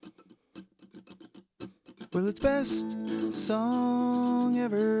Well, it's best song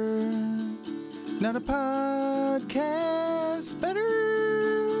ever. Not a podcast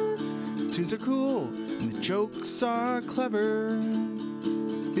better. The tunes are cool and the jokes are clever.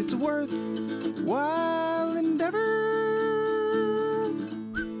 It's a worthwhile endeavor.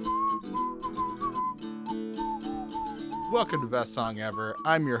 Welcome to Best Song Ever.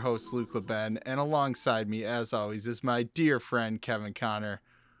 I'm your host, Luke LeBen, and alongside me, as always, is my dear friend, Kevin Connor.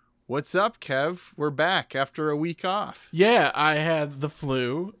 What's up, Kev? We're back after a week off. Yeah, I had the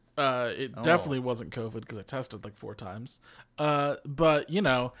flu. It definitely wasn't COVID because I tested like 4 times. But, you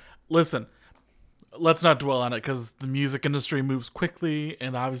know, listen, let's not dwell on it because the music industry moves quickly.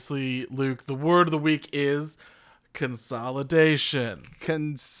 And obviously, Luke, the word of the week is consolidation.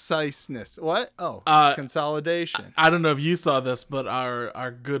 Conciseness. What? Oh, consolidation. I don't know if you saw this, but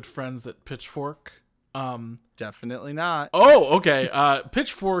our good friends at Pitchfork. Definitely not. Oh, okay.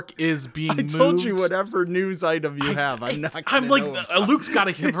 Pitchfork is being moved. I told you whatever news item you have. I'm not gonna know Luke's got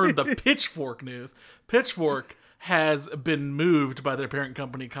to have heard the Pitchfork news. Pitchfork has been moved by their parent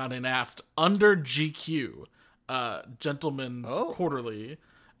company Condé Nast under GQ, Gentleman's Quarterly.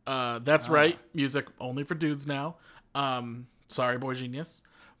 That's right. Music only for dudes now. Sorry, Boy Genius.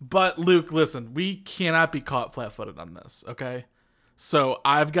 But Luke, listen, we cannot be caught flat-footed on this, okay? So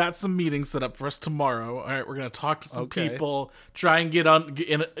I've got some meetings set up for us tomorrow. All right, we're going to talk to some people, try and get on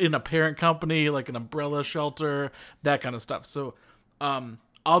in a parent company, like an umbrella shelter, that kind of stuff. So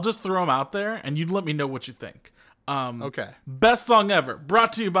I'll just throw them out there, and you let me know what you think. Okay. Best song ever,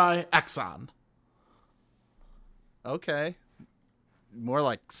 brought to you by Exxon. Okay. More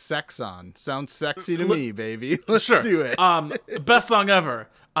like Sexon. Sounds sexy to me, baby. Let's do it. Best song ever,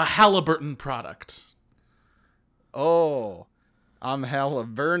 a Halliburton product. Oh. I'm hella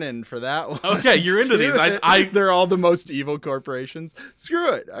burning for that one. Okay, you're into these. They're all the most evil corporations.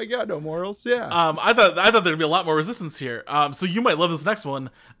 Screw it. I got no morals. Yeah. I thought there'd be a lot more resistance here. So you might love this next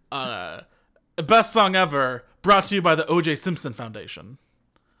one. Best song ever, brought to you by the O.J. Simpson Foundation.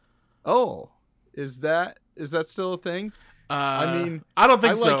 Oh, is that still a thing? I mean, I don't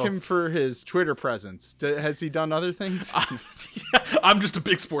think so. I like him for his Twitter presence. Has he done other things? I'm just a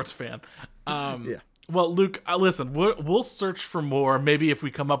big sports fan. Yeah. Well, Luke, listen, we'll search for more. Maybe if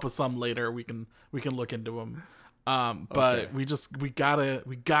we come up with some later, we can look into them. But we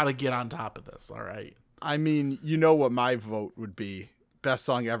gotta get on top of this. All right. I mean, you know what my vote would be? Best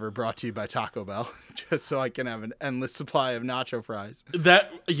song ever, brought to you by Taco Bell, just so I can have an endless supply of nacho fries.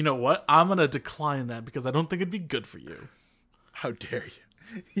 That, you know what? I'm gonna decline that because I don't think it'd be good for you. How dare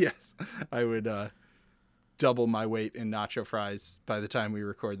you? Yes, I would. Double my weight in nacho fries by the time we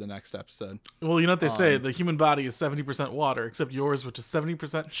record the next episode. Well, you know what they say, the human body is 70% water, except yours, which is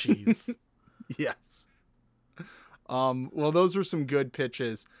 70% cheese. Yes. Well, those were some good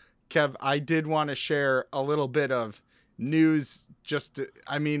pitches. Kev, I did want to share a little bit of news.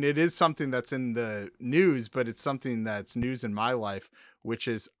 It is something that's in the news, but it's something that's news in my life, which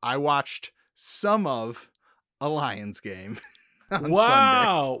is I watched some of a Lions game.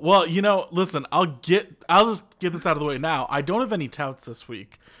 Wow. Sunday. Well, you know, listen, I'll just get this out of the way now. I don't have any touts this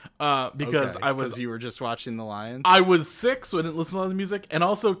week because you were just watching the Lions. I was sick, so I didn't listen to the music, and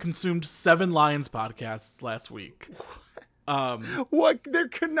also consumed 7 Lions podcasts last week. What? There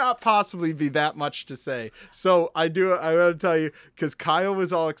could not possibly be that much to say. So I want to tell you, because Kyle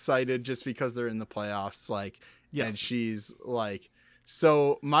was all excited just because they're in the playoffs, yes. And she's like,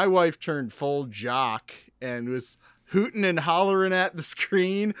 so my wife turned full jock and was hooting and hollering at the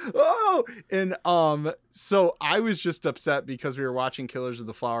screen. Oh, and so I was just upset because we were watching Killers of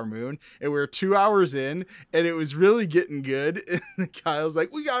the Flower Moon and we were 2 hours in and it was really getting good. And Kyle's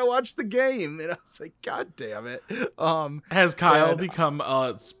like, we gotta watch the game, and I was like, God damn it. Has Kyle become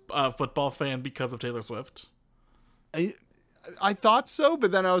a football fan because of Taylor Swift? I thought so,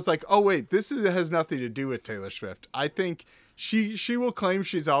 but then I was like, oh wait, has nothing to do with Taylor Swift. I think she will claim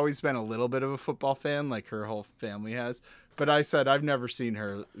she's always been a little bit of a football fan, like her whole family has. But I said I've never seen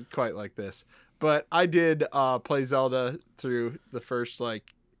her quite like this. But I did play Zelda through the first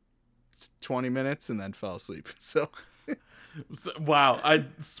 20 minutes and then fell asleep. So wow,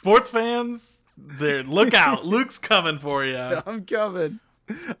 sports fans, look out, Luke's coming for you. I'm coming.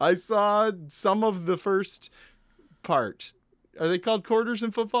 I saw some of the first part. Are they called quarters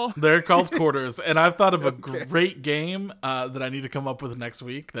in football? They're called quarters, and I've thought of a great game that I need to come up with next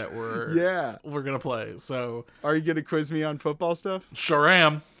week that we're gonna play. So, are you gonna quiz me on football stuff? Sure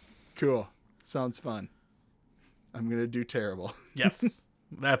am. Cool. Sounds fun. I'm gonna do terrible. Yes,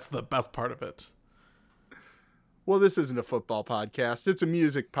 that's the best part of it. Well, this isn't a football podcast. It's a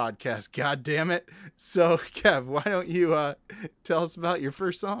music podcast. God damn it. So, Kev, why don't you tell us about your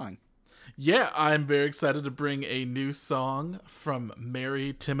first song? Yeah, I'm very excited to bring a new song from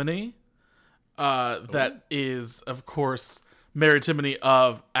Mary Timony. That is, of course, Mary Timony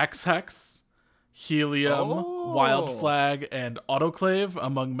of X-Hex, Helium, Wild Flag, and Autoclave,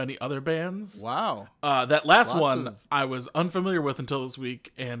 among many other bands. Wow. That last one I was unfamiliar with until this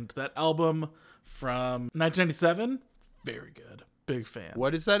week, and that album from 1997, very good. Big fan.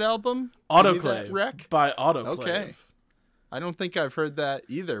 What is that album? Autoclave by Autoclave. Okay. I don't think I've heard that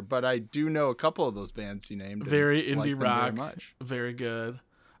either, but I do know a couple of those bands you named. Very indie rock. Very much. Very good.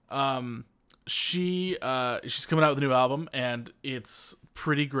 She's coming out with a new album, and it's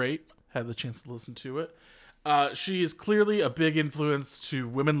pretty great. Had the chance to listen to it. She is clearly a big influence to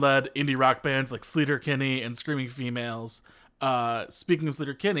women-led indie rock bands like Sleater-Kinney and Screaming Females. Speaking of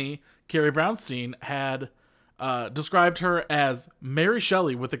Sleater-Kinney, Carrie Brownstein had described her as Mary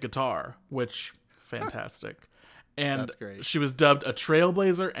Shelley with a guitar, which, fantastic. And that's great. She was dubbed a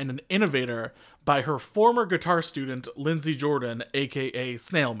trailblazer and an innovator by her former guitar student, Lindsey Jordan, a.k.a.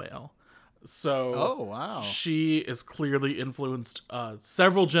 Snail Mail. So wow. She is clearly influenced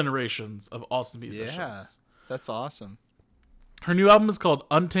several generations of awesome musicians. Yeah, that's awesome. Her new album is called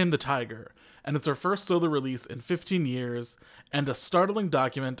Untamed the Tiger, and it's her first solo release in 15 years and a startling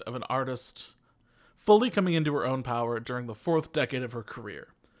document of an artist fully coming into her own power during the 4th decade of her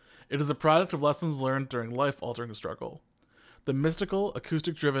career. It is a product of lessons learned during life-altering struggle. The mystical,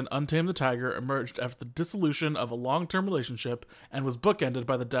 acoustic-driven Untamed the Tiger emerged after the dissolution of a long-term relationship and was bookended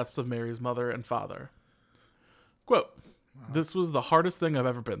by the deaths of Mary's mother and father. Quote, "This was the hardest thing I've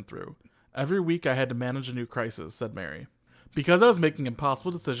ever been through. Every week I had to manage a new crisis," said Mary. "Because I was making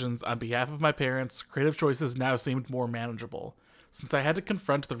impossible decisions on behalf of my parents, creative choices now seemed more manageable. Since I had to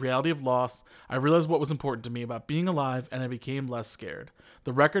confront the reality of loss, I realized what was important to me about being alive, and I became less scared.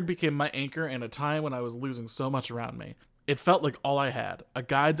 The record became my anchor in a time when I was losing so much around me. It felt like all I had, a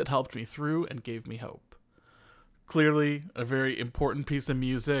guide that helped me through and gave me hope." Clearly, a very important piece of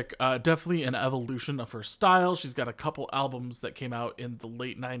music. Definitely an evolution of her style. She's got a couple albums that came out in the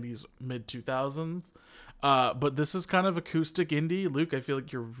late 90s, mid 2000s. But this is kind of acoustic indie. Luke, I feel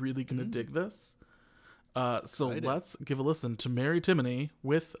like you're really going to dig this. So let's give a listen to Mary Timony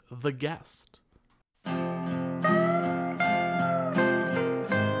with The Guest.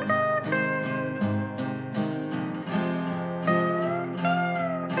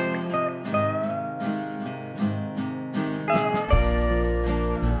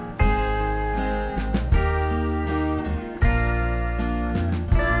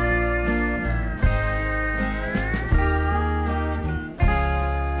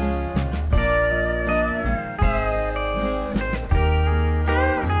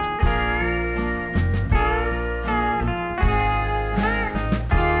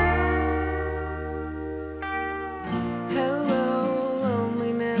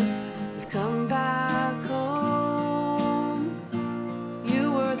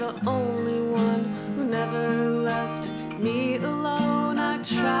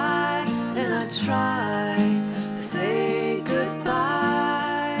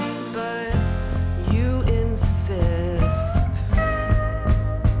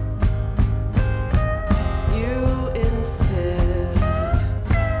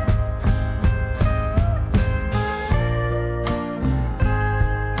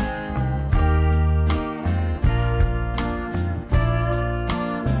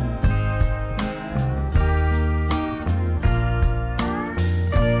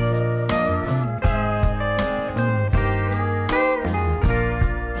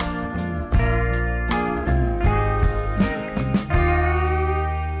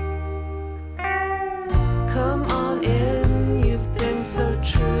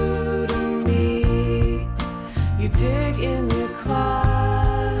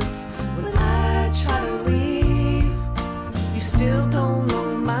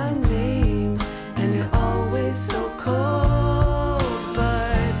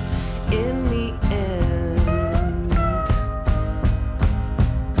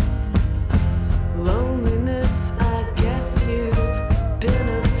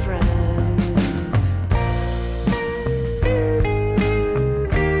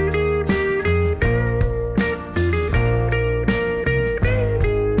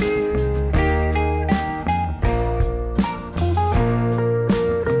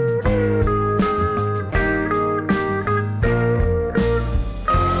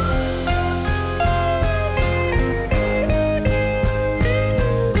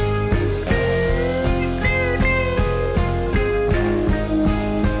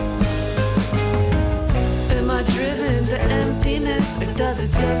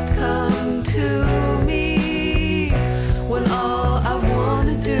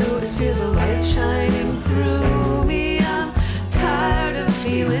 always feel the light shining through me. I'm tired of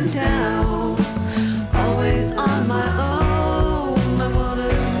feeling down, always on my own. I wanna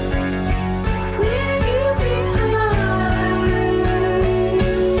leave you behind,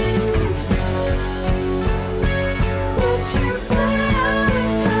 let you play out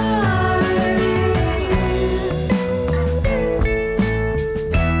of time.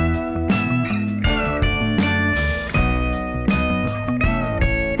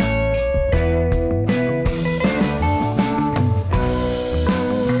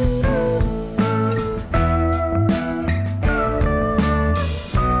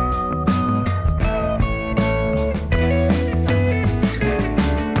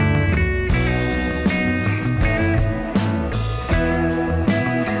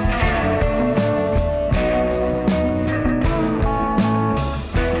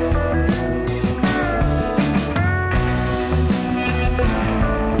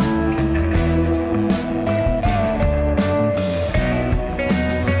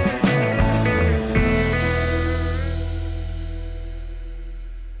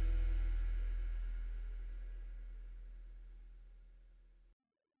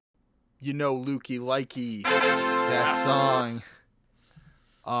 You know, Lukey Likey, that song.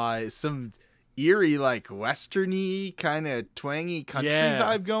 Some eerie, like westerny kind of twangy country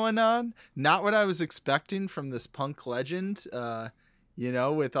vibe going on. Not what I was expecting from this punk legend,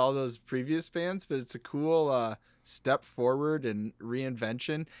 with all those previous bands, but it's a cool step forward and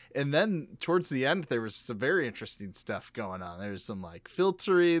reinvention. And then towards the end, there was some very interesting stuff going on. There's some like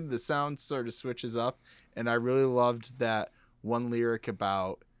filtering, the sound sort of switches up, and I really loved that one lyric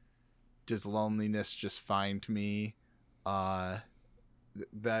about does loneliness just find me. That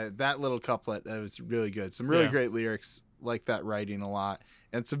little couplet, that was really good. Some really great lyrics, like that writing a lot,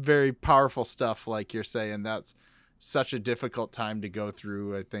 and some very powerful stuff, like you're saying. That's such a difficult time to go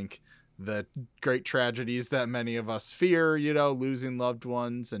through. I think the great tragedies that many of us fear, losing loved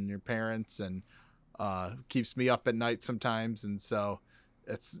ones and your parents, and keeps me up at night sometimes. And so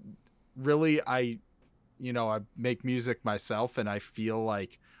it's really, I make music myself, and I feel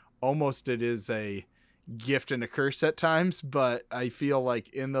like almost it is a gift and a curse at times, but I feel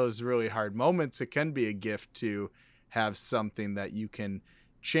like in those really hard moments, it can be a gift to have something that you can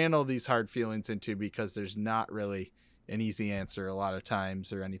channel these hard feelings into, because there's not really an easy answer a lot of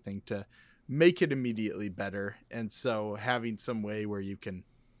times or anything to make it immediately better. And so having some way where you can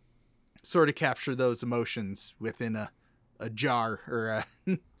sort of capture those emotions within a jar or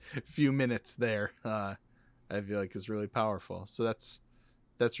a few minutes there, I feel like is really powerful. So that's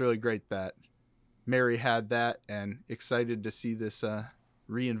really great that Mary had that, and excited to see this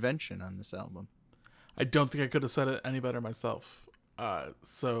reinvention on this album. I don't think I could have said it any better myself.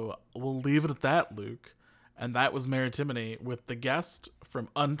 So we'll leave it at that, Luke. And that was Mary Timony with The Guest from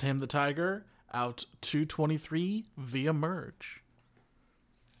Untamed the Tiger, out 2/23 via Merge.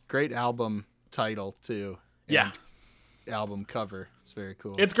 Great album title too. Yeah. Album cover. It's very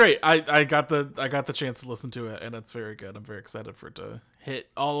cool. It's great. I got the chance to listen to it, and it's very good. I'm very excited for it to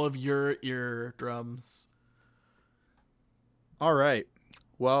hit all of your eardrums. All right.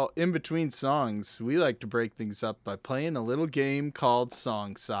 Well, in between songs, we like to break things up by playing a little game called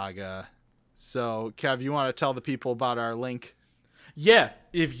Song Saga. So, Kev, you want to tell the people about our link? Yeah,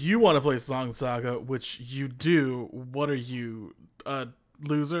 if you want to play Song Saga, which you do, what are you, a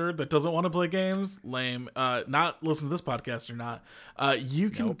loser that doesn't want to play games? Lame. Not listen to this podcast or not. You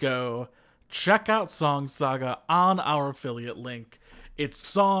can go check out Song Saga on our affiliate link. It's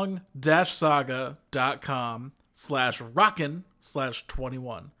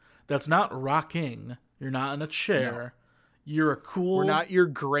song-saga.com/rockin/21. That's not rocking. You're not in a chair. No. You're a cool... We're not your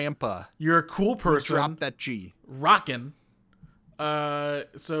grandpa. You're a cool person. Drop that G. Rockin'.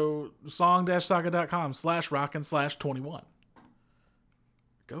 So song-saga.com/rockin/21.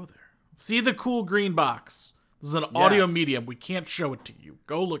 Go there. See the cool green box. This is an audio medium. We can't show it to you.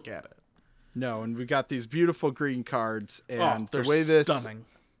 Go look at it. No, and we got these beautiful green cards, and they're the way stunning.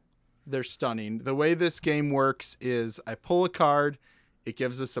 They're stunning. The way this game works is I pull a card, it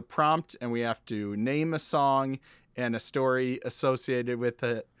gives us a prompt, and we have to name a song and a story associated with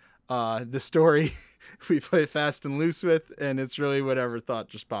it. The story we play fast and loose with, and it's really whatever thought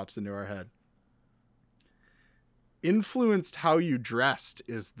just pops into our head. Influenced how you dressed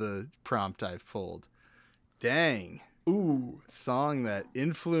is the prompt I've pulled. Dang. Ooh. Song that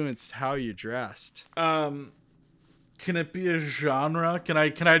influenced how you dressed. Can it be a genre? Can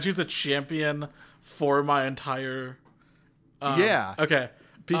I choose a champion for my entire... Yeah. Okay.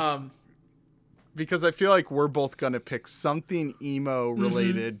 Because I feel like we're both going to pick something emo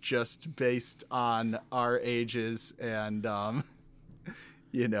related just based on our ages and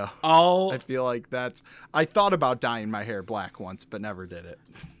You know, I'll I feel like I thought about dyeing my hair black once, but never did it.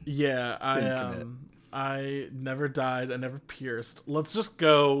 Yeah, I never dyed, I never pierced. Let's just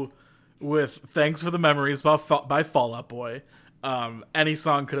go with "Thanks for the Memories" by Fall Out Boy. Any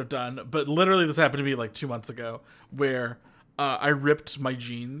song could have done, but literally this happened to me like 2 months ago, where I ripped my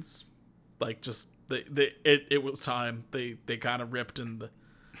jeans, like just it was time. They kind of ripped in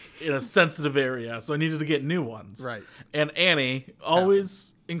a sensitive area, so I needed to get new ones. Right. And Annie,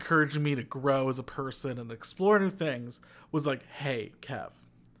 always encouraging me to grow as a person and explore new things, was like, "Hey, Kev,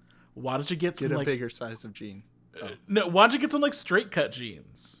 why don't you get some a bigger size of jean? No, why don't you get some like straight cut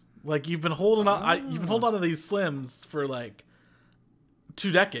jeans? Like you've been holding on, you've been holding on to these Slims for like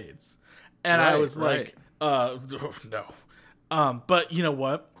 2 decades." And I was like, no. But you know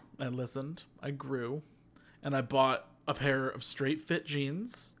what? I listened, I grew, and I bought a pair of straight fit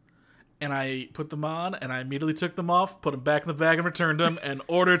jeans, and I put them on, and I immediately took them off, put them back in the bag, and returned them, and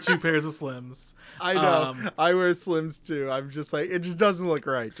ordered 2 pairs of Slims. I know. I wear Slims too. I'm just like, it just doesn't look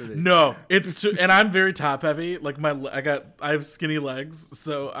right to me. No, it's too, and I'm very top heavy. Like I have skinny legs,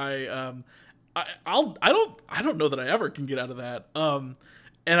 so I don't know that I ever can get out of that.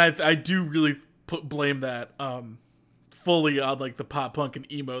 And I do really blame that fully on like the pop punk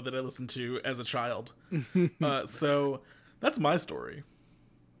and emo that I listened to as a child. So that's my story.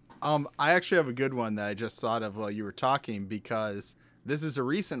 I actually have a good one that I just thought of while you were talking, because this is a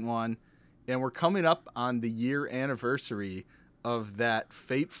recent one, and we're coming up on the year anniversary of that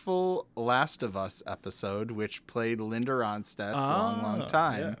fateful Last of Us episode, which played Linda Ronstadt's Long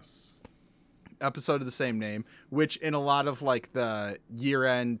Time. Yes. Episode of the same name, which in a lot of like the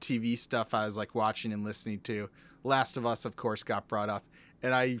year-end TV stuff I was like watching and listening to, Last of Us, of course, got brought up.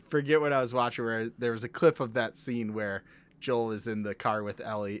 And I forget what I was watching, where there was a clip of that scene where Joel is in the car with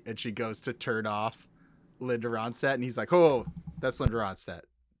Ellie and she goes to turn off Linda Ronstadt, and he's like, "Oh, that's Linda Ronstadt.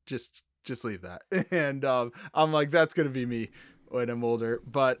 Just leave that." And I'm like, that's gonna be me when I'm older.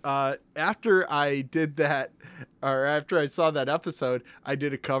 But after I did that, or after I saw that episode, I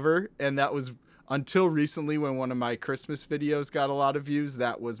did a cover, and that was, until recently when one of my Christmas videos got a lot of views,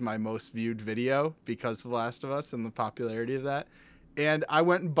 that was my most viewed video because of Last of Us and the popularity of that. And I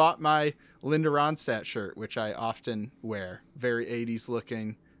went and bought my Linda Ronstadt shirt, which I often wear. Very 80s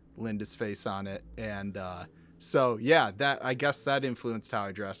looking, Linda's face on it. And so, yeah, I guess that influenced how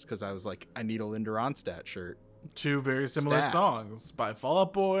I dressed, because I was like, I need a Linda Ronstadt shirt. 2 very similar songs by Fall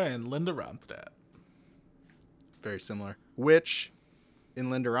Out Boy and Linda Ronstadt. Very similar. Which, in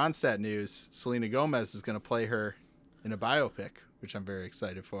Linda Ronstadt news, Selena Gomez is going to play her in a biopic, which I'm very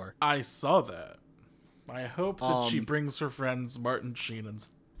excited for. I saw that. I hope that she brings her friends Martin Sheen and...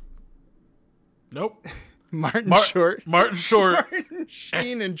 Nope. Martin Short. Martin Short. Martin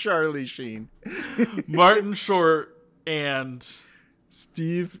Sheen and Charlie Sheen. Martin Short and...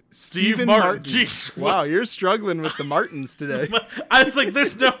 Steve Martin. Jeez, wow, you're struggling with the Martins today. I was like,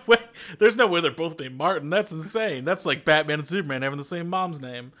 there's no way they're both named Martin. That's insane. That's like Batman and Superman having the same mom's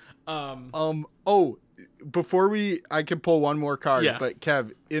name. Before I can pull one more card, yeah. But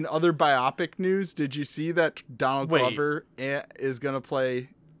Kev, in other biopic news, did you see that Donald Glover is going to play?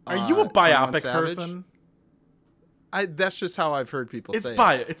 Are you a biopic person? That's just how I've heard people say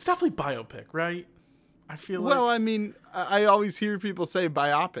it. It's definitely biopic, right? I feel like... Well, I mean, I always hear people say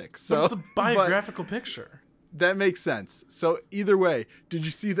biopic, so... But it's a biographical picture. That makes sense. So either way, did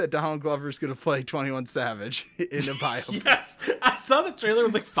you see that Donald Glover's going to play 21 Savage in a biopic? Yes. I saw the trailer. It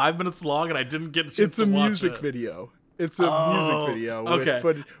was like 5 minutes long, and I didn't get a chance to watch it. It's a music video. It's a music video.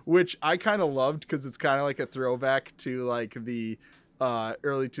 Okay. Which I kind of loved, because it's kind of like a throwback to like the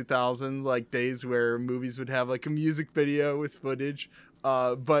early 2000s like days where movies would have like a music video with footage.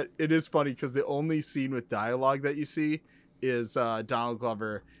 But it is funny because the only scene with dialogue that you see is Donald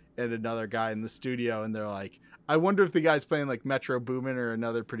Glover and another guy in the studio, and they're like, I wonder if the guy's playing like Metro Boomin or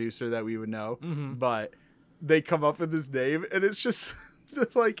another producer that we would know. Mm-hmm. But they come up with his name, and it's just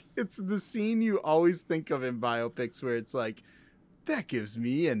like, it's the scene you always think of in biopics where it's like, that gives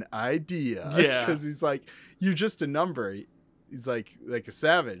me an idea. Yeah. Because he's like, you're just a number. He's like a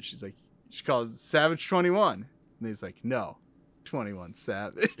Savage. He's like, she calls Savage 21. And he's like, no, 21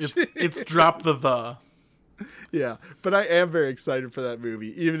 Savage. It's drop the. Yeah, but I am very excited for that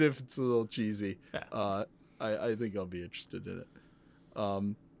movie, even if it's a little cheesy. Yeah. I think I'll be interested in it.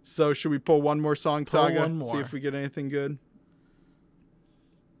 So should we pull one more song, Saga? One more. See if we get anything good.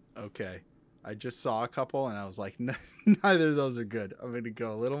 Okay. I just saw a couple, and I was like, neither of those are good. I'm going to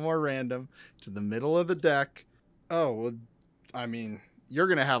go a little more random to the middle of the deck. Oh, well, I mean, you're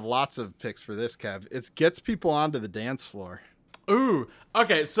going to have lots of picks for this, Kev. It gets people onto the dance floor. Ooh.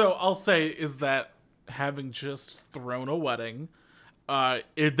 Okay, so I'll say is that having just thrown a wedding,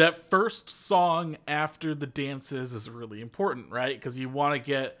 That first song after the dances is really important, right? Because you want to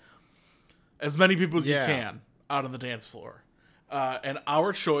get as many people as you can out on the dance floor. And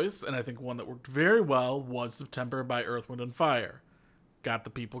our choice, and I think one that worked very well, was September by Earth, Wind, and Fire. Got the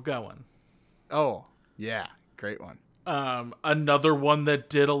people going. Oh, yeah. Great one. Another one that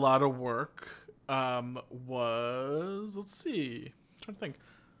did a lot of work was, let's see, I'm trying to think.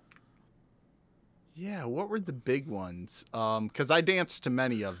 Yeah, what were the big ones? Because I danced to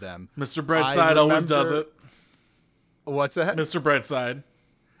many of them. Mr. Brightside always does it. What's that? Mr. Brightside.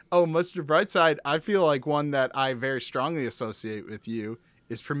 Oh, Mr. Brightside, I feel like one that I very strongly associate with you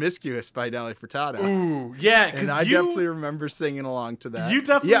is Promiscuous by Nelly Furtado. Ooh, yeah, because I definitely remember singing along to that. You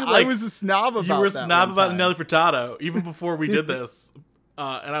definitely, I was a snob about that. You were a snob about time. Nelly Furtado, even before we did this.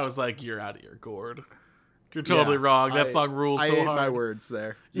 And I was like, you're out of your gourd. You're totally wrong. That song rules so hard. I ate my words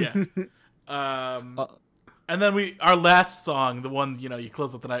there. Yeah. And then our last song, the one, you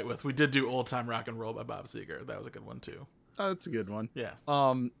close up the night with, we did do Old Time Rock and Roll by Bob Seger. That was a good one too. Oh, that's a good one. Yeah.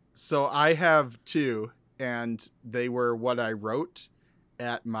 So I have two, and they were what I wrote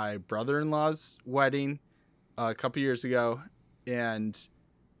at my brother-in-law's wedding a couple years ago. And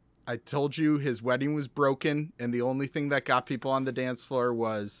I told you his wedding was broken, and the only thing that got people on the dance floor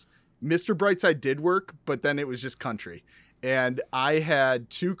was Mr. Brightside did work, but then it was just country. And I had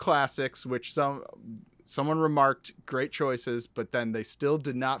two classics, which someone remarked great choices, but then they still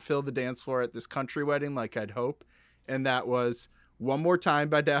did not fill the dance floor at this country wedding like I'd hope. And that was One More Time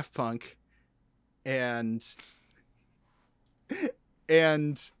by Daft Punk and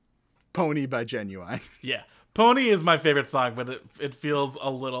Pony by Genuine. Yeah. Pony is my favorite song, but it feels a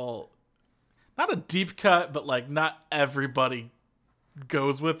little, not a deep cut, but like not everybody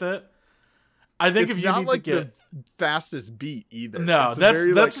goes with it. I think it's if you not need like to get the fastest beat either. No, it's that's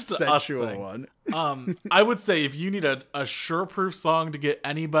very, just an us sensual thing. one. I would say if you need a sure-proof song to get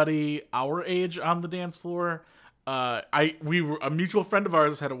anybody our age on the dance floor, a mutual friend of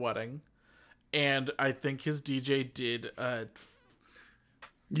ours had a wedding, and I think his DJ did.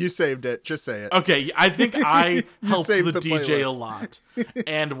 You saved it. Just say it. Okay, I think I helped the DJ playlist. a lot,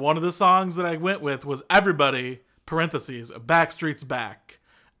 and one of the songs that I went with was "Everybody" (parentheses) Backstreet's Back.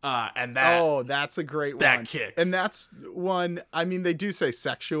 And that's a great one. That kicks. And that's one, I mean, they do say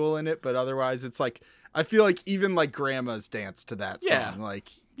sexual in it, but otherwise it's like, I feel like even like grandmas dance to that song. Like,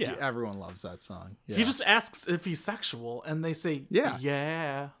 everyone loves that song. Yeah. He just asks if he's sexual, and they say, yeah.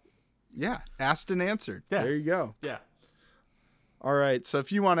 Yeah, asked and answered. Yeah. There you go. Yeah. All right, so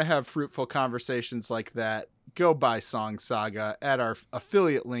if you want to have fruitful conversations like that, go buy Song Saga at our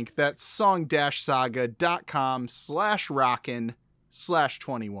affiliate link. That's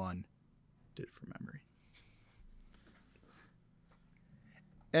song-saga.com/rockin/21. Did it from memory.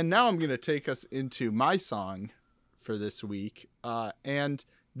 And now I'm going to take us into my song for this week. And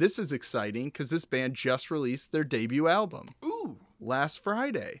this is exciting because this band just released their debut album. Ooh. Last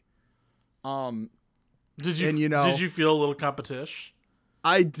Friday. Did you feel a little competition?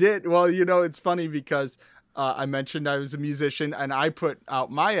 I did. Well, it's funny because I mentioned I was a musician and I put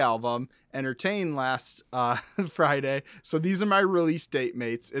out my album Entertain last Friday. So these are my release date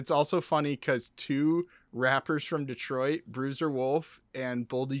mates. It's also funny because two rappers from Detroit, Bruiser Wolf and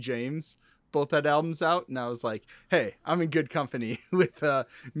Boldy James, both had albums out. And I was like, hey, I'm in good company with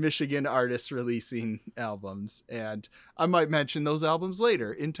Michigan artists releasing albums. And I might mention those albums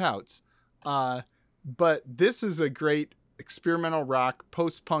later in touts. But this is a great experimental rock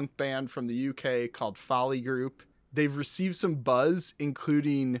post-punk band from the UK called Folly Group. They've received some buzz,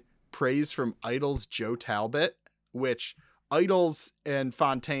 including praise from Idol's Joe Talbot, which Idols and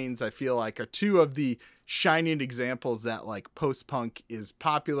Fontaines, I feel like, are two of the shining examples that like post-punk is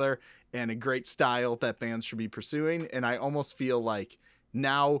popular and a great style that bands should be pursuing. And I almost feel like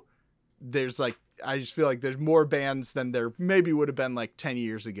now I just feel like there's more bands than there maybe would have been like 10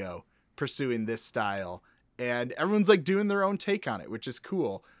 years ago pursuing this style, and everyone's like doing their own take on it, which is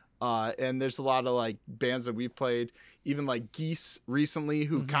cool. And there's a lot of like bands that we played, even like Geese recently,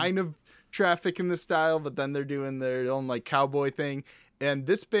 who kind of traffic in this style, but then they're doing their own like cowboy thing. And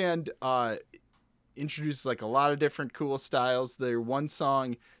this band introduces like a lot of different cool styles. Their one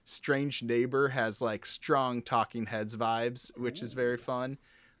song, Strange Neighbor, has like strong Talking Heads vibes, which is very fun.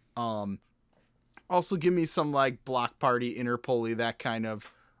 Also give me some like Block Party, Interpol-y, that kind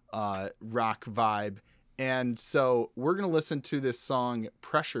of rock vibe. And so we're going to listen to this song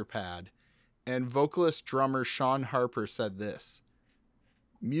Pressure Pad, and vocalist drummer Sean Harper said this: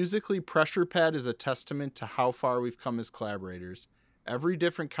 musically, Pressure Pad is a testament to how far we've come as collaborators. Every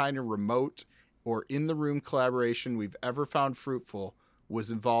different kind of remote or in the room collaboration we've ever found fruitful was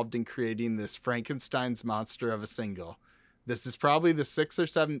involved in creating this Frankenstein's monster of a single. This is probably the 6th or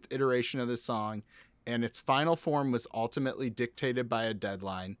 7th iteration of this song, and its final form was ultimately dictated by a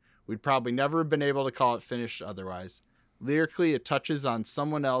deadline. We'd probably never have been able to call it finished otherwise. Lyrically, it touches on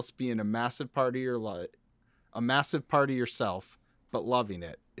someone else being a massive part of yourself, but loving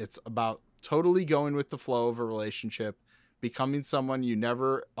it. It's about totally going with the flow of a relationship, becoming someone you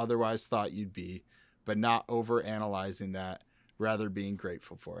never otherwise thought you'd be, but not over analyzing that, rather being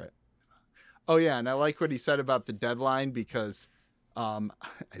grateful for it. Oh yeah, and I like what he said about the deadline, because I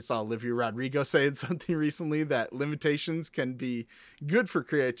saw Olivia Rodrigo saying something recently that limitations can be good for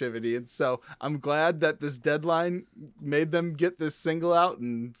creativity. And so I'm glad that this deadline made them get this single out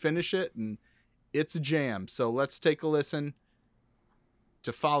and finish it. And it's a jam. So let's take a listen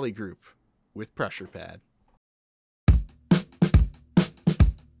to Folly Group with Pressure Pad.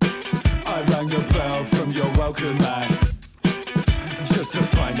 I rang the bell from your welcome mat just to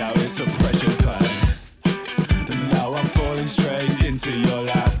find out it's a pressure pad. And now I'm falling straight into your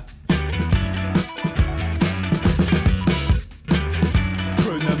lap.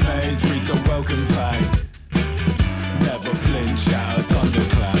 Prune the maze, read the welcome pack. Never flinch at a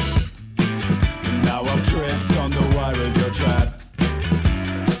thunderclap. And now I've tripped on the wire of your trap.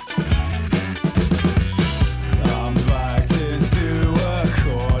 I'm backed into a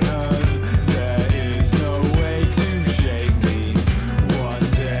corner. There is no way to shake me. One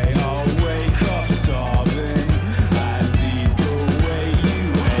day I'll wake up starving and eat the way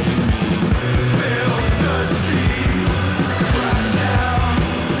you hate me. Feel the sea crash down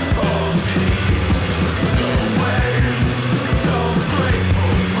on me. The waves don't break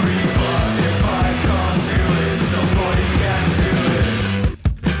for free, but if I can't do it, nobody can do it.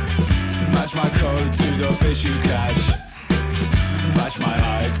 Match my code to the fish you catch. Match my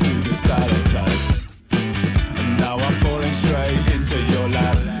eyes to the stalactites. And now I'm falling straight into your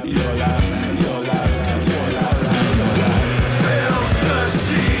lap, your lap, your lap, your lap, your lap. Feel the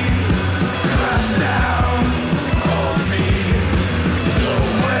sea crash down on me. The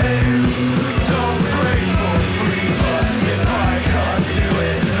waves don't break for free, but if I can't do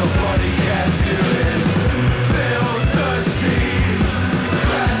it, nobody can do it. Feel the sea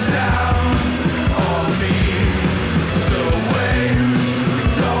crash down on me. The waves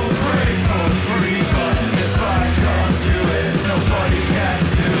don't break for free, but if I can't do it, nobody can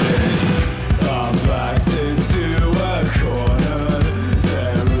do it. I'm backed into a corner.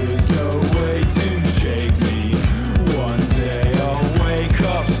 There is no way to shake me. One day I'll wake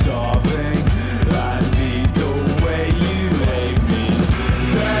up starving and eat the way you hate me.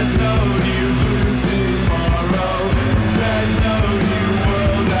 There's no new blue tomorrow. There's no new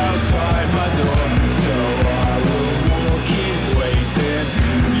world outside my door. So I will walk in waiting.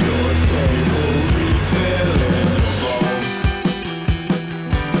 Your table refilling the bowl.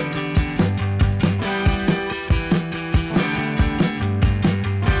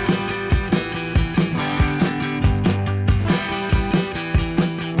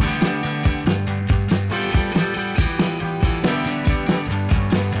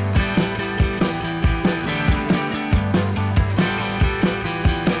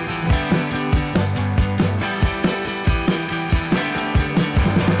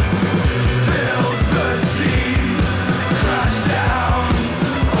 Feel the sea crash down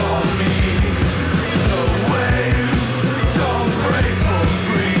on me. The waves don't break for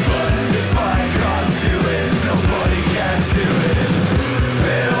free, but if I can't do it, nobody can do it.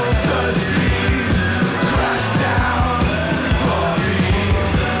 Feel the sea crash down on me.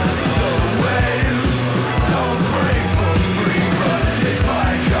 The waves don't break for free, but if I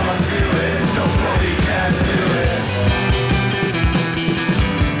can't do it, nobody can do it.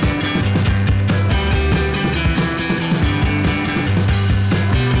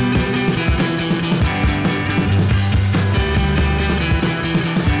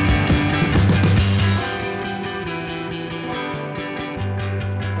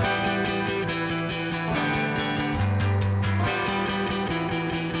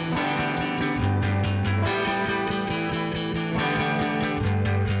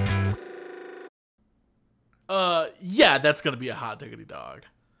 Yeah, that's gonna be a hot diggity dog.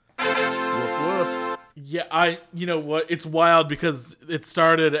 Woof woof. Yeah, you know what? It's wild because it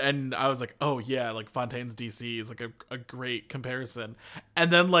started and I was like, oh yeah, like Fontaine's DC is like a great comparison.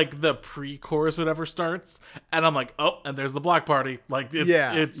 And then like the pre-chorus whatever starts and I'm like, oh, and there's the block party. Like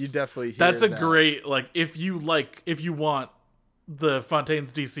it's you definitely hear that's a that. great like if you want the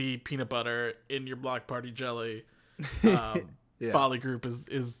Fontaine's DC peanut butter in your block party jelly, Yeah. Folly Group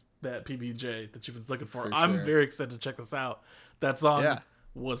is that PBJ that you've been looking for. For I'm sure. very excited to check this out. That song Yeah.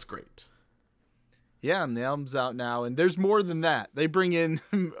 was great. Yeah, and the album's out now, and there's more than that. They bring in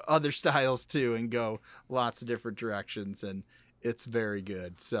other styles too and go lots of different directions, and it's very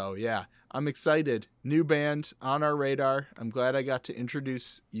good. So yeah, I'm excited. New band on our radar. I'm glad I got to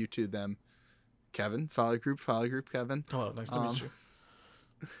introduce you to them. Kevin, Folly Group, Kevin. Hello, nice to meet you.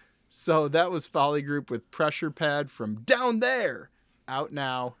 So that was Folly Group with Pressure Pad from Down There, out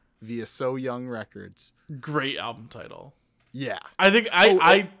now via So Young Records. Great album title. Yeah. I think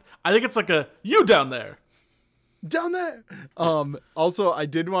I think it's like a you down there. Down there. Also, I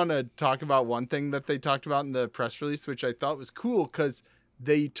did want to talk about one thing that they talked about in the press release, which I thought was cool because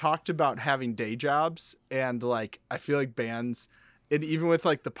they talked about having day jobs, and like I feel like bands, and even with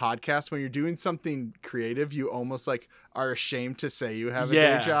like the podcast, when you're doing something creative, you almost like are ashamed to say you have a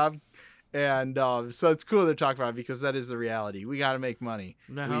day job. And so it's cool to talk about because that is the reality. We got to make money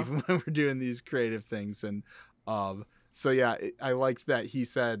even when we're doing these creative things. And so yeah, I liked that he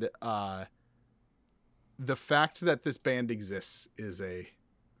said the fact that this band exists is a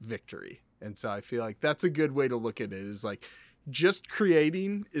victory. And so I feel like that's a good way to look at it, is like just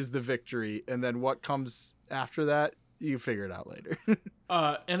creating is the victory. And then what comes after that, you figure it out later.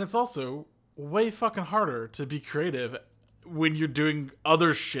 And it's also way fucking harder to be creative when you're doing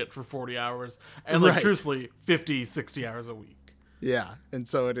other shit for 40 hours and like truthfully 50, 60 hours a week. Yeah. And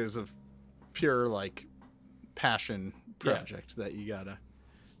so it is a pure like passion project that you gotta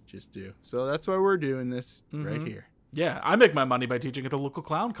just do. So that's why we're doing this right here. Yeah, I make my money by teaching at the local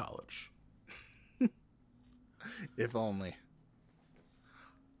clown college. If only.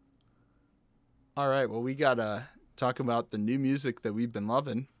 All right, well, we gotta talk about the new music that we've been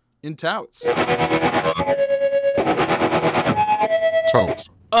loving in Touts. Luke,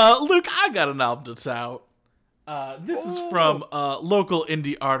 I got an album to tout. This is from a local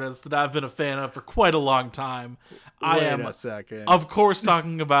indie artist that I've been a fan of for quite a long time. Wait a second. Of course,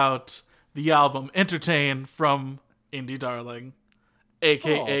 talking about the album Entertain from Indie Darling,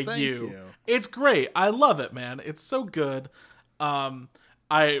 a.k.a. you. It's great. I love it, man. It's so good.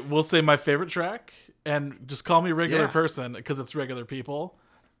 I will say my favorite track, and just call me Regular Person because it's Regular People.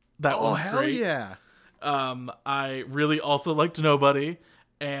 That one's great. Yeah. I really also liked Nobody,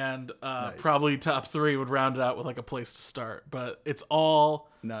 and probably top 3 would round it out with like a place to start. But it's all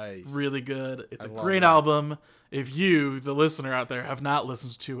really good. It's a great album. If you, the listener out there, have not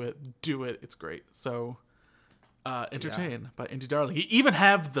listened to it, do it. It's great. So, Entertain by Indie Darling. You even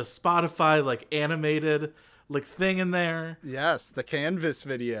have the Spotify like animated like thing in there. Yes, the Canvas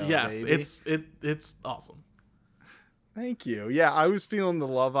video. Yes, baby. it's awesome. Thank you. Yeah, I was feeling the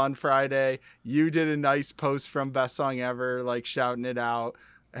love on Friday. You did a nice post from Best Song Ever, like shouting it out.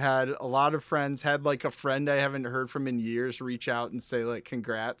 Had a lot of friends, had like a friend I haven't heard from in years reach out and say like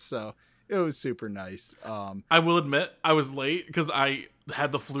congrats. So it was super nice. I will admit I was late because I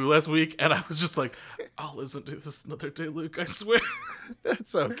had the flu last week and I was just like, I'll listen to this another day, Luke, I swear.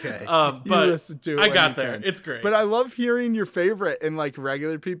 That's okay. But I got there. It's great. But I love hearing your favorite and like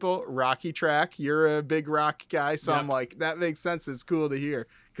Regular People, Rocky track. You're a big rock guy. So I'm like, that makes sense. It's cool to hear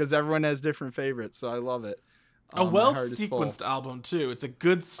because everyone has different favorites. So I love it. A well-sequenced album too. It's a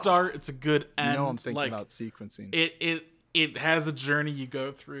good start. It's a good end. I'm thinking about sequencing. It has a journey you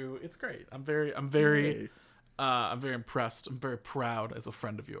go through. It's great. I'm very impressed. I'm very proud as a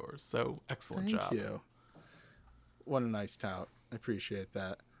friend of yours. So excellent job. Thank you. What a nice tout. I appreciate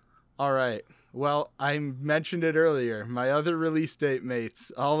that. All right. Well, I mentioned it earlier. My other release date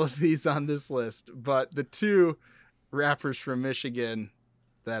mates, all of these on this list, but the 2 rappers from Michigan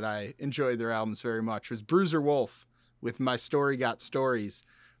that I enjoyed their albums very much was Bruiser Wolf with My Story Got Stories.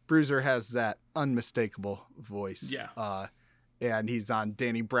 Bruiser has that unmistakable voice. Yeah. And he's on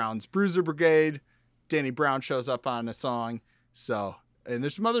Danny Brown's Bruiser Brigade. Danny Brown shows up on a song. So, and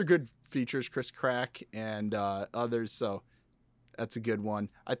there's some other good features, Chris Crack and others. So that's a good one.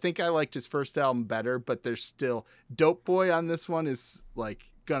 I think I liked his first album better, but there's still Dope Boy on this one is like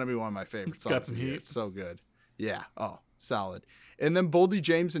going to be one of my favorite songs. Got some heat. It's so good. Yeah. Oh, solid. And then Boldy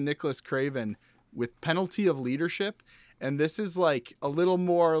James and Nicholas Craven with Penalty of Leadership. And this is like a little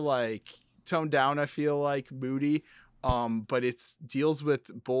more like toned down, I feel like, moody. But it's deals with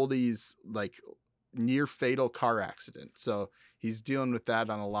Boldy's like near fatal car accident. So he's dealing with that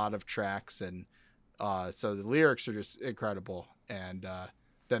on a lot of tracks. And so the lyrics are just incredible. And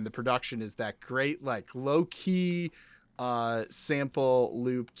then the production is that great, like low key sample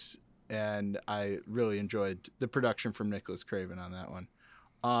looped. And I really enjoyed the production from Nicholas Craven on that one.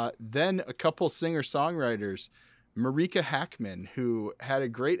 Then a couple singer-songwriters, Marika Hackman, who had a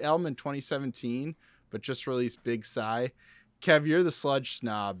great album in 2017, but just released Big Sigh. Kev, you're the sludge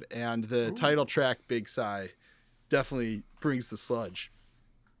snob, and the title track, Big Sigh, definitely brings the sludge.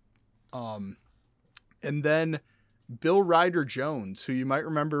 And then Bill Ryder Jones, who you might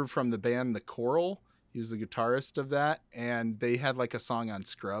remember from the band The Coral. He was the guitarist of that. And they had like a song on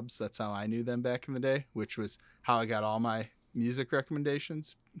Scrubs. That's how I knew them back in the day, which was how I got all my music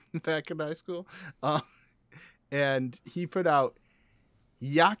recommendations back in high school. And he put out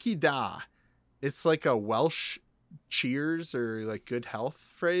Yaki Da. It's like a Welsh cheers or like good health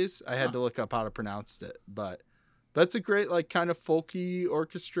phrase. I had to look up how to pronounce it, but that's a great, like, kind of folky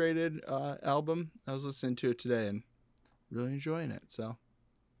orchestrated album. I was listening to it today and really enjoying it. So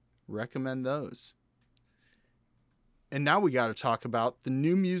recommend those. And now we got to talk about the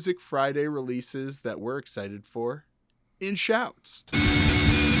new Music Friday releases that we're excited for in Shouts.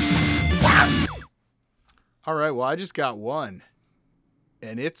 All right. Well, I just got one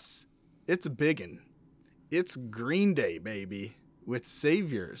and it's a biggin'. It's Green Day, baby, with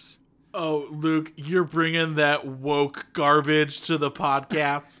Saviors. Oh, Luke, you're bringing that woke garbage to the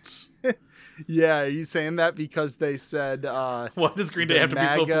podcast. Yeah, are you saying that because they said... Why does Green Day have to be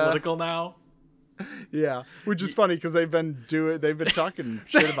so political now? Yeah, which is funny because they've been talking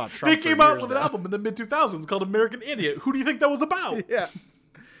shit about Trump. They came out with an album in the mid-2000s called American Idiot. Who do you think that was about?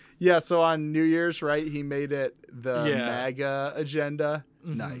 Yeah, so on New Year's, right, he made it the MAGA agenda.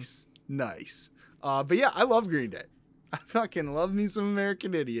 Mm-hmm. Nice. But yeah, I love Green Day. I fucking love me some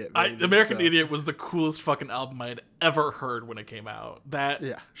American Idiot. American Idiot was the coolest fucking album I had ever heard when it came out. That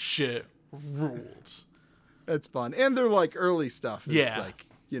shit ruled. It's fun. And they're like early stuff. It's like,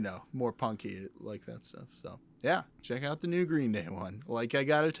 more punky, like that stuff. So yeah, check out the new Green Day one. Like I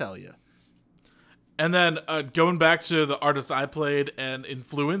gotta tell you. And then going back to the artist I played and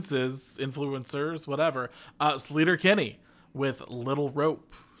influencers, whatever. Sleater Kinney with Little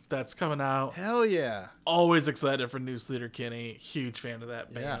Rope. That's coming out. Hell yeah. Always excited for new Sleater Kinney. Huge fan of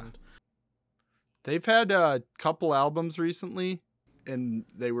that band. They've had a couple albums recently, and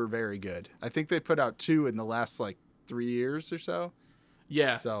they were very good. I think they put out 2 in the last, 3 years or so.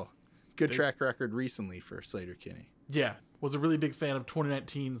 Yeah. So, good track record recently for Sleater Kinney. Yeah. Was a really big fan of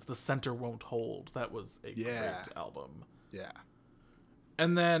 2019's The Center Won't Hold. That was a great album. Yeah.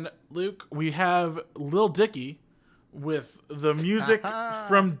 And then, Luke, we have Lil Dicky with the music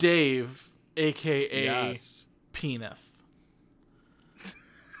from Dave, a.k.a. Peanut.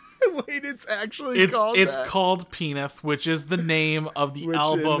 Wait, it's actually called It's called Peanut, which is the name of the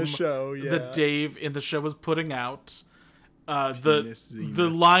album in the show, that Dave in the show was putting out. The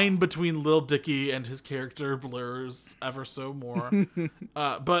line between Lil Dicky and his character blurs ever so more.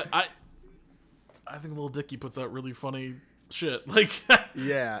 But I think Lil Dicky puts out really funny shit.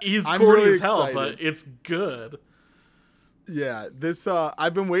 He's corny really as hell, excited. but it's good. Yeah, this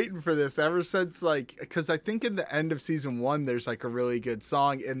I've been waiting for this ever since because I think in the end of season 1 there's a really good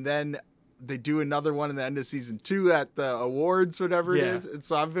song, and then they do another one in the end of season 2 at the awards, whatever it is. And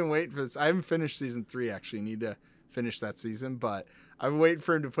so I've been waiting for this. I haven't finished season 3 actually. Need to finish that season, but I'm waiting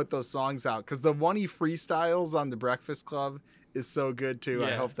for him to put those songs out because the one he freestyles on the Breakfast Club is so good too.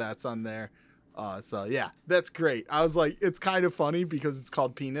 I hope that's on there. So yeah, that's great. I was like, it's kind of funny because it's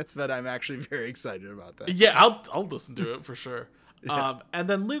called Peanut, but I'm actually very excited about that. Yeah, I'll listen to it for sure. And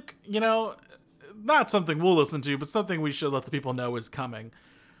then Luke, not something we'll listen to, but something we should let the people know is coming.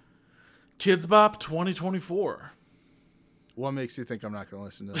 Kids Bop 2024. What makes you think I'm not going to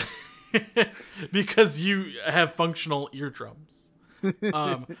listen to that? Because you have functional eardrums.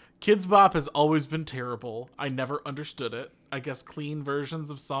 Kids Bop has always been terrible. I never understood it. I guess clean versions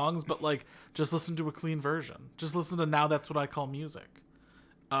of songs, but just listen to a clean version. Just listen to Now That's What I Call Music.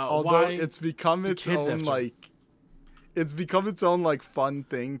 Although it's become its own fun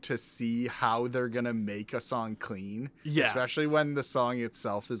thing to see how they're gonna make a song clean. Yes. Especially when the song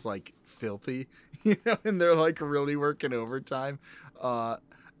itself is filthy, and they're really working overtime.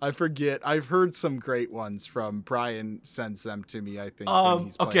 I forget. I've heard some great ones from Brian. Sends them to me. I think. When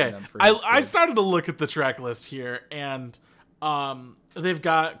he's playing them for I started to look at the track list here, and they've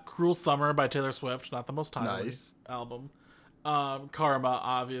got "Cruel Summer" by Taylor Swift, not the most timely album. "Karma,"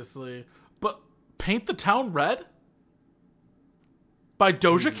 obviously, but "Paint the Town Red" by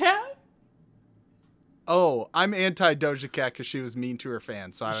Doja Cat. Oh, I'm anti Doja Cat because she was mean to her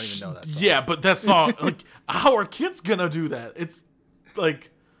fans, so I don't even know that song. Yeah, but that song, how are kids gonna do that? It's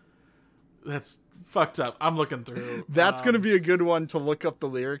that's fucked up. I'm looking through. That's going to be a good one to look up the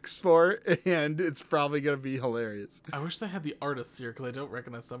lyrics for, and it's probably going to be hilarious. I wish they had the artists here because I don't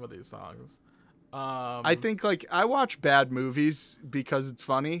recognize some of these songs. I think I watch bad movies because it's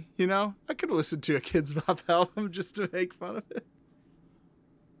funny, I could listen to a Kids Bop album just to make fun of it.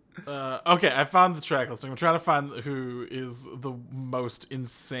 Okay, I found the track listing. I'm trying to find who is the most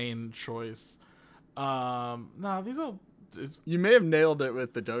insane choice. No, You may have nailed it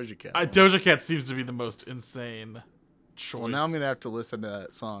with the Doja Cat. Doja Cat seems to be the most insane choice. Well, now I'm gonna have to listen to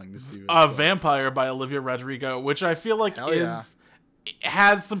that song to see. What Vampire by Olivia Rodrigo, which I feel like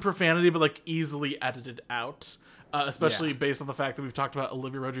has some profanity, but like easily edited out. Especially based on the fact that we've talked about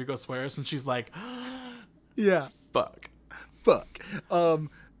Olivia Rodrigo swears, and she's like, yeah, fuck.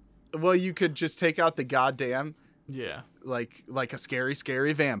 Well, you could just take out the goddamn. Yeah. Like a scary,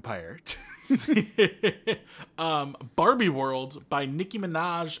 scary vampire. Barbie World by Nicki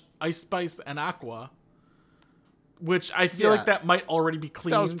Minaj, Ice Spice, and Aqua. Which I feel like that might already be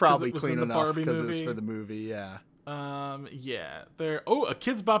clean. That was probably it was clean in the enough Barbie because it movie. was for the movie, yeah. Yeah. A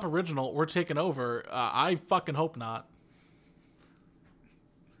Kids Bop original. We're taking over. I fucking hope not.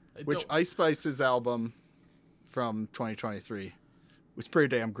 Which Ice Spice's album from 2023 was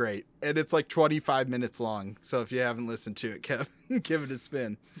pretty damn great. And it's like 25 minutes long. So if you haven't listened to it, give it a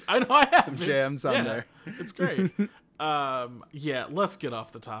spin. I know I have. Some jams on there. It's great. Yeah, let's get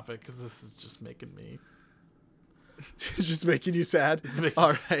off the topic because this is just making me... Just making you sad? It's making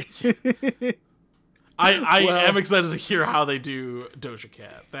All right. I am excited to hear how they do Doja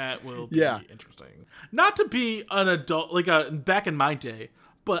Cat. That will be interesting. Not to be an adult, back in my day,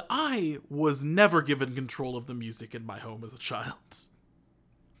 but I was never given control of the music in my home as a child.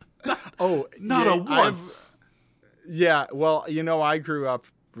 Not once. Yeah, well, I grew up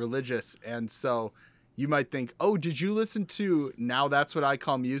religious, and so you might think, oh, did you listen to Now That's What I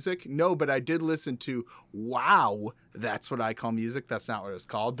Call Music? No, but I did listen to Wow, That's What I Call Music. That's not what it was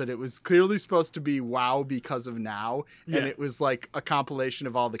called, but it was clearly supposed to be Wow because of Now, and it was like a compilation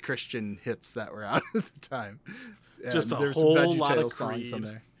of all the Christian hits that were out at the time. And just a there's whole some lot of songs Creed on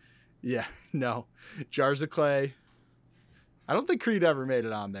there. Yeah, no. Jars of Clay. I don't think Creed ever made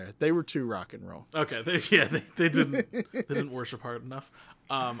it on there. They were too rock and roll. Okay, they didn't worship hard enough.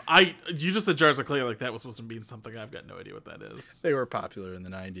 You just said Jars of Clay like that was supposed to mean something. I've got no idea what that is. They were popular in the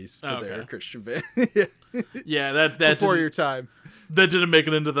 90s, but they were a Christian band. Yeah, that before your time. That didn't make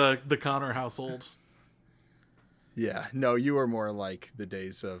it into the Connor household. Yeah, no, you were more like the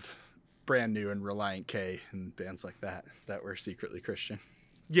days of Brand New and Reliant K and bands like that were secretly Christian.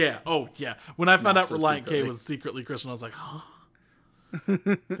 Yeah. Oh, yeah. When I found out Reliant secretly. K was secretly Christian, I was like, huh?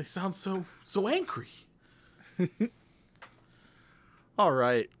 They sound so angry. All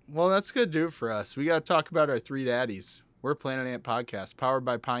right. Well, that's going to do it for us. We got to talk about our three daddies. We're Planet Ant Podcast, powered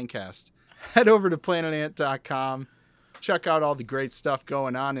by Pinecast. Head over to planetant.com. Check out all the great stuff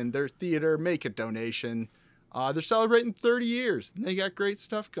going on in their theater. Make a donation. They're celebrating 30 years. And they got great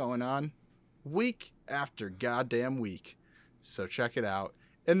stuff going on week after goddamn week. So check it out.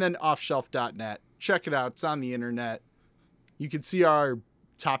 And then offshelf.net. Check it out. It's on the internet. You can see our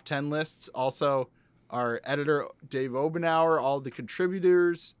top 10 lists. Also, our editor, Dave Obenauer, all the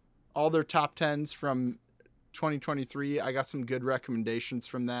contributors, all their top 10s from 2023. I got some good recommendations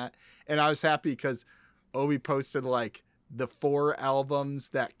from that. And I was happy because Obi posted like the 4 albums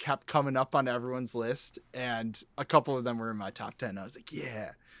that kept coming up on everyone's list. And a couple of them were in my top 10. I was like,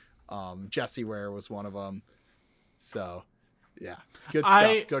 yeah. Jessie Ware was one of them. So... yeah, good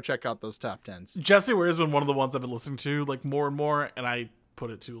stuff. Go check out those top 10s. Jessie Ware has been one of the ones I've been listening to like more and more, and I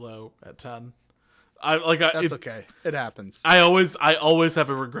put it too low at 10. That's okay. It happens. I always have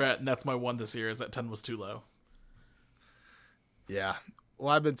a regret, and that's my one this year is that 10 was too low. Yeah. Well,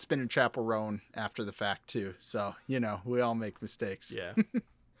 I've been spinning Chapel Roan after the fact too, so we all make mistakes. Yeah.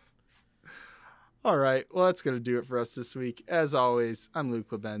 All right. Well, that's gonna do it for us this week. As always, I'm Luke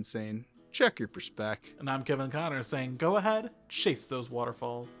LeBen saying, check your perspective. And I'm Kevin Connor saying, go ahead, chase those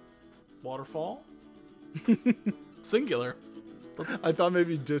waterfall. Waterfall? Singular. I thought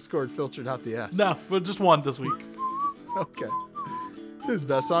maybe Discord filtered out the S. No, but just one this week. Okay. This is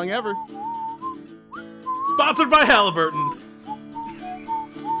the best song ever. Sponsored by Halliburton.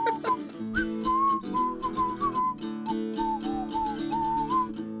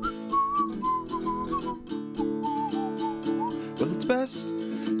 Well, it's best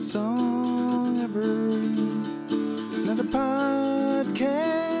song ever. Not a podcast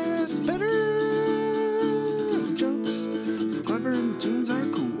better. The jokes are clever and the tunes are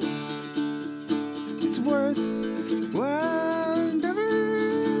cool. It's worth while endeavor.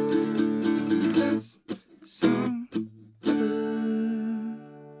 It's best song ever.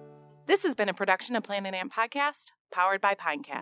 This has been a production of Planet Ant Podcast, powered by Pinecast.